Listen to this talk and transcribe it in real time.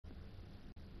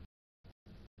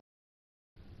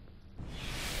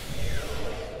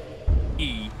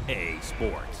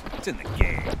sports. It's in the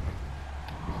game.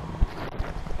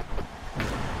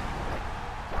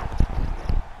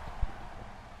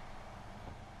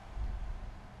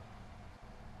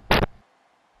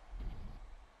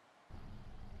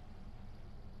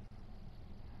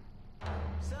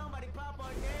 Somebody pop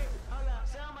on deck. Hold up.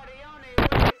 Somebody on their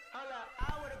way. Hold up. I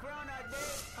would've grown out dead.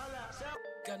 Hold up.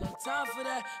 Got no time for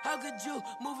that. How could you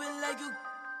move it like you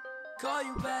call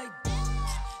you back?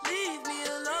 Leave me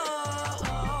alone.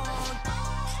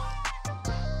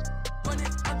 Run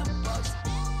it out the box.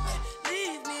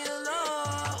 Leave me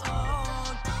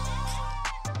alone.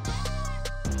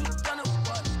 You gonna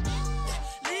what?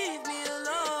 Leave me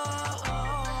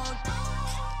alone.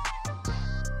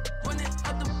 Run it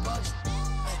out the box.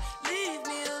 Leave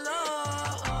me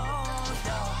alone.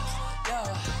 Yeah.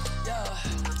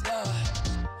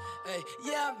 Hey,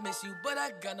 yeah, I miss you, but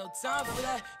I got no time for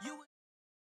that.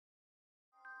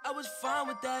 I was fine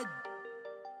with that.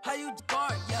 How you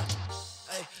guard, yeah.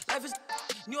 Hey, life is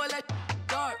knew I like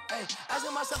dark. Hey,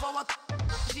 asking myself how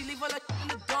she leave her like in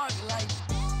the dark. Like,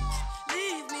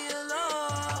 leave me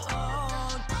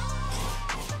alone.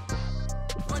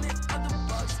 Run it out the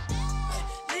box. Hey,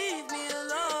 leave me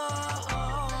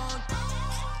alone.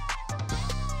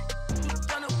 You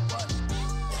gonna what?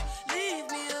 Leave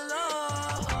me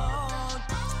alone.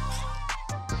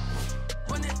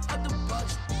 Run it out the box.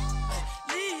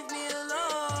 Leave me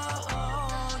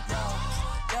alone,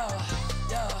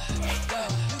 yeah.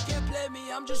 You can't play me,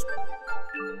 I'm just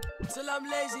till I'm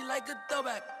lazy like a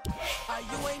throwback.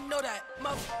 You ain't know that,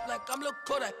 like I'm Lil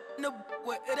Kodak. No,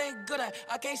 it ain't good at.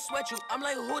 I can't sweat you, I'm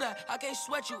like who that? I can't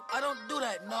sweat you, I don't do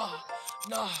that,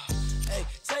 no. Hey,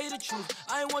 tell you the truth,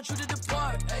 I ain't want you to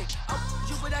depart. Hey, I'm with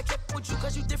you, but I kept with you,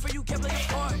 cause you different, you can't play your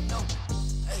part, no.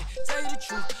 Hey, tell you the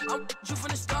truth, I'm with you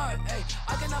from the start. Hey,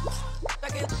 I cannot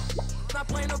not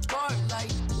playing a part.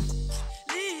 Like,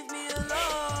 leave me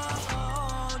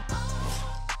alone.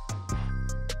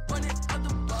 Run it out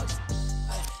the box.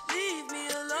 Hey, leave me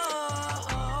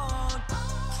alone.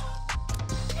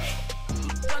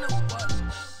 You gonna what?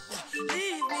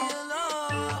 Leave me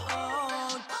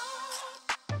alone.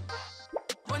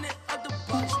 Run it out the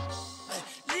box. Hey,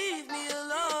 leave me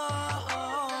alone.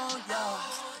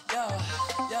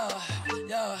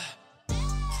 Yeah.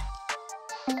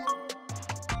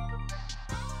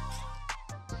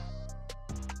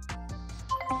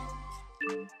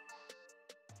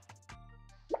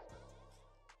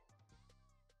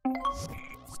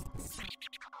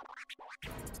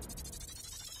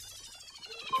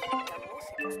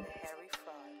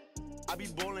 I be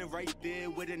ballin' right there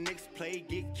where the Knicks play,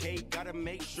 get cake, gotta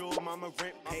make sure mama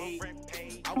rent paid.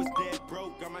 I was dead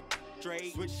broke, got my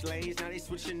straight, switch lanes, now they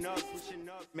switching up,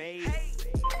 made.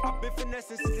 I've been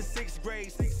finessing since the 6th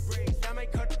grade, I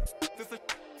might cut fifth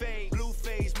fade, blue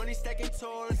face, money stacking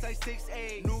tall, it's like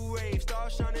 6'8", new rave, star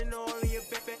shining all in your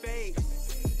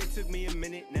face. It took me a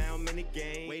minute, now I'm in the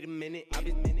game. Wait a minute, I've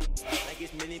been like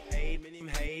it's minute paid,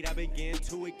 hate. I begin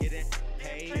to it, getting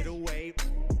paid. Get away,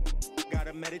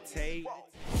 gotta meditate.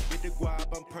 Get the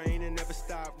guap, I'm praying and never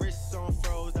stop. Wrists on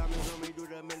froze, diamonds on me, do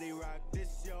the milli rock.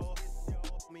 This yo,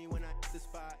 me when I hit the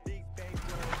spot. Big bank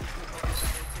roll,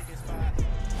 chicken spot.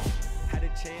 Had a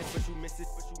chance, but you missed it.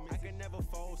 I can never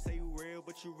fall, say you real,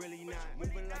 but you really not.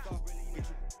 Moving like a get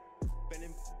you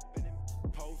bending.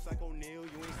 Post like O'Neal,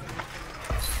 you ain't saying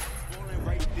ballin'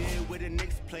 right there where the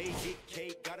Knicks play, get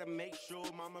cake, gotta make sure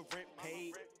mama rent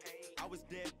paid. I was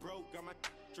dead broke, got my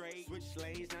straight, switch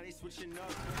lanes, now they switching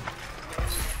up.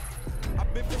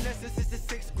 I've been finessing since the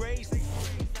 6th grade,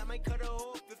 I might cut her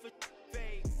off if it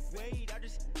fade. Wait,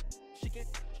 she get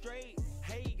straight,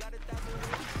 hey, got 1,000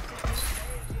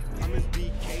 ways. I'm in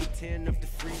BK, 10 up the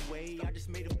freeway, I just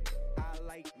made a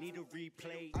need a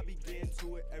replay. I begin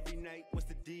to it every night. What's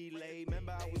the delay?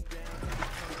 Remember I was down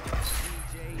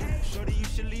DJ. Shorty, you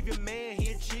should leave your man.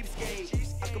 He a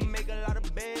cheapskate. I can make a lot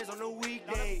of bands on a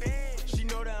weekday. She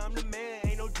know that I'm the man.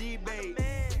 Ain't no debate.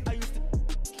 I used to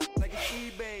like it's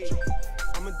eBay.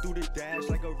 I'ma do the dash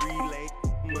like a relay.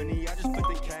 Money, I just put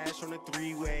the cash on the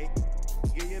three-way.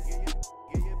 Yeah.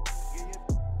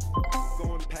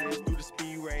 Going past through the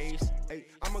speed race. Hey,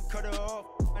 I'ma cut her off.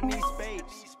 I need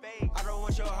space. I don't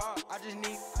want your heart. I just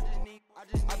need.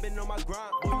 I've been on my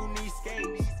grind. Boy, you need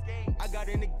skates. I got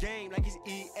in the game like it's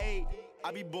EA.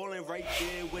 I be ballin' right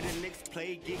there where the Knicks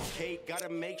play, get cake. Gotta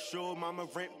make sure mama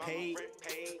rent paid.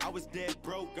 I was dead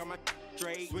broke, got my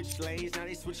straight. Switch lanes, now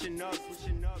they switching up,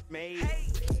 made.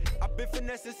 I've been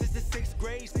finessing since the 6th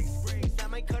grade. I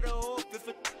might cut her off if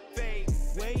it fade.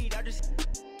 Wait,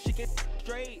 she get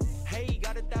straight. Hey,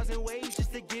 got 1,000 ways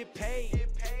just to get paid.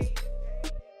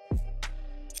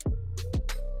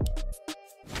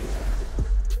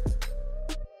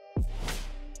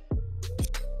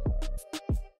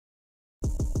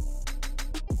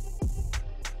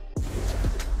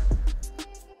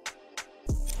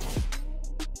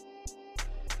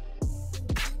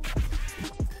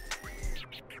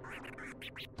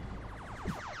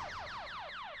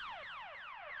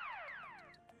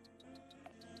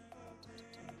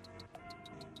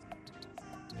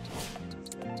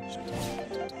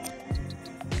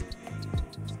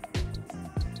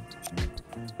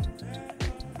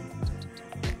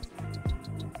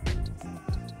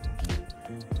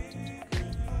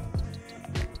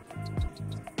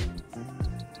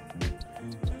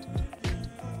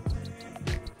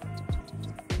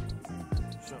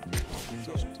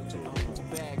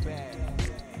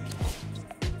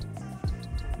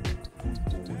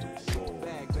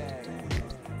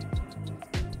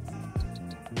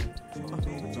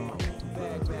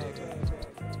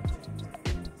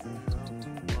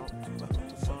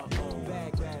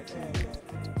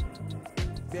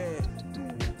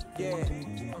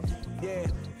 Yeah,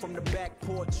 from the back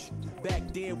porch.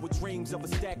 Back then with dreams of a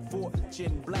stacked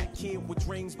fortune. Black kid with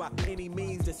dreams by any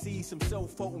means to see some cell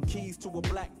phone keys to a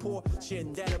black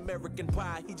portion. That American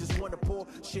pie, he just wanna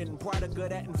portion. Product of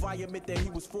that environment that he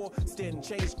was forced in.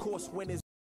 Changed course when his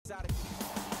out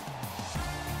of...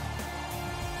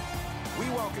 We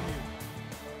welcome you.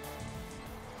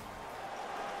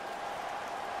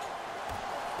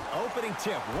 Opening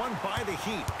tip won by the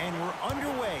Heat, and we're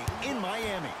underway in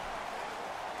Miami.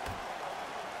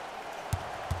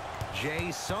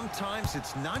 Jay, sometimes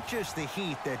it's not just the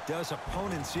Heat that does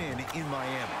opponents in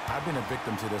Miami. I've been a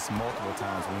victim to this multiple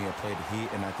times when we have played the Heat,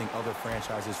 and I think other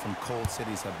franchises from cold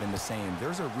cities have been the same.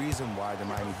 There's a reason why the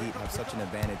Miami Heat have such an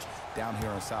advantage down here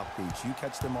on South Beach. You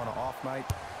catch them on an off night,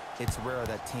 it's rare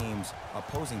that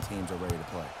opposing teams are ready to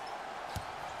play.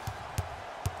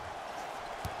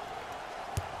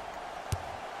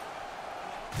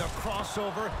 The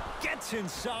crossover gets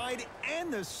inside,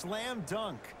 and the slam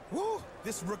dunk. Woo!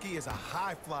 This rookie is a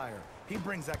high flyer. He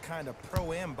brings that kind of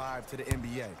pro-am vibe to the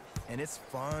NBA, and it's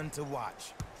fun to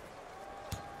watch.